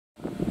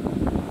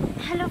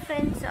Hello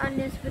friends, on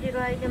this video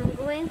I'm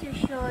going to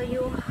show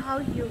you how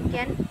you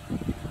can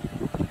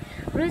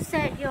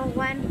reset your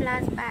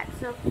OnePlus back.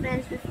 So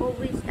friends, before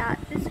we start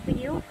this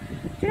video,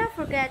 do not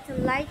forget to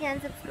like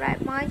and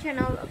subscribe my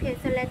channel. Okay,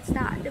 so let's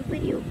start the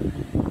video.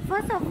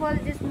 First of all,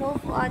 just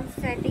move on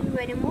setting.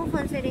 When you move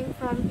on setting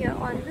from here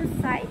on this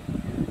side,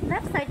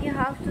 left side, you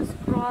have to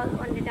scroll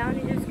on the down.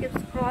 You just keep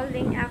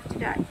scrolling. After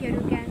that, here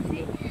you can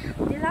see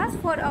the last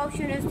fourth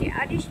option is the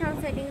additional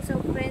settings.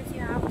 So friends,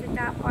 you have to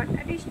tap on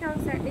additional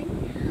setting.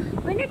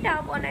 When you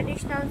tap on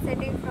additional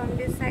setting from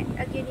this side,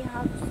 again you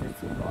have to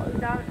scroll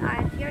down,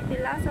 and here the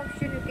last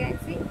option you can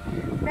see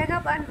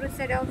backup and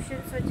reset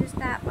option. So just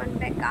tap on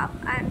backup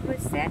and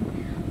reset.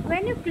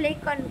 When you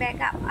click on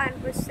backup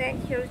and reset,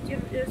 here's your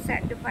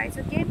reset device.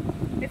 Okay,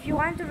 if you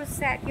want to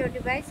reset your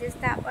device, just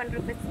tap on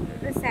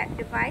reset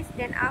device.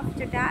 Then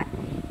after that,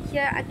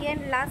 here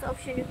again last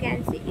option you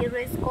can see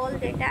erase all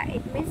data.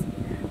 It means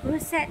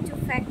reset to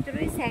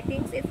factory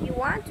settings. If you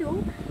want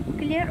to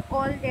clear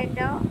all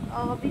data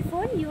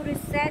before you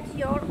reset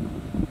your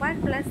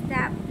OnePlus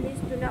tab, please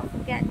do not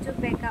forget to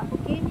backup.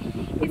 Okay,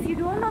 if you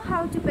don't know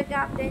how to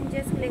backup, then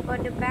just click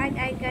on the back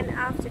icon.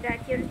 After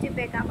that, here is the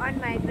backup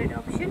and migrate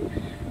option.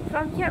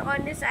 From here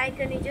on this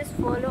icon, you just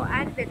follow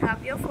and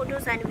backup your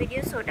photos and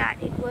videos so that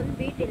it won't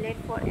be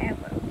deleted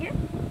forever. Okay,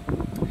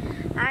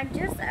 and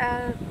just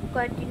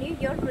continue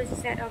your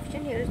reset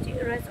option. Here is the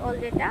erase all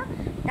data.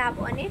 Tap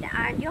on it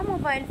and your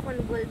mobile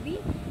phone will be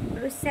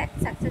reset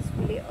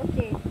successfully.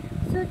 Okay,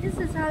 so this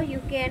is how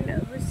you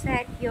can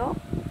reset your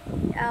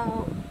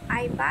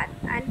iPad.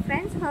 And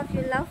friends, hope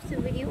you love the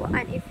video,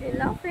 and if you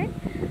love it,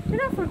 do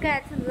not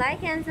forget to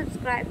like and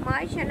subscribe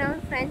my channel.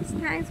 Friends,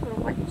 thanks for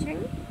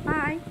watching.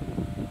 Bye.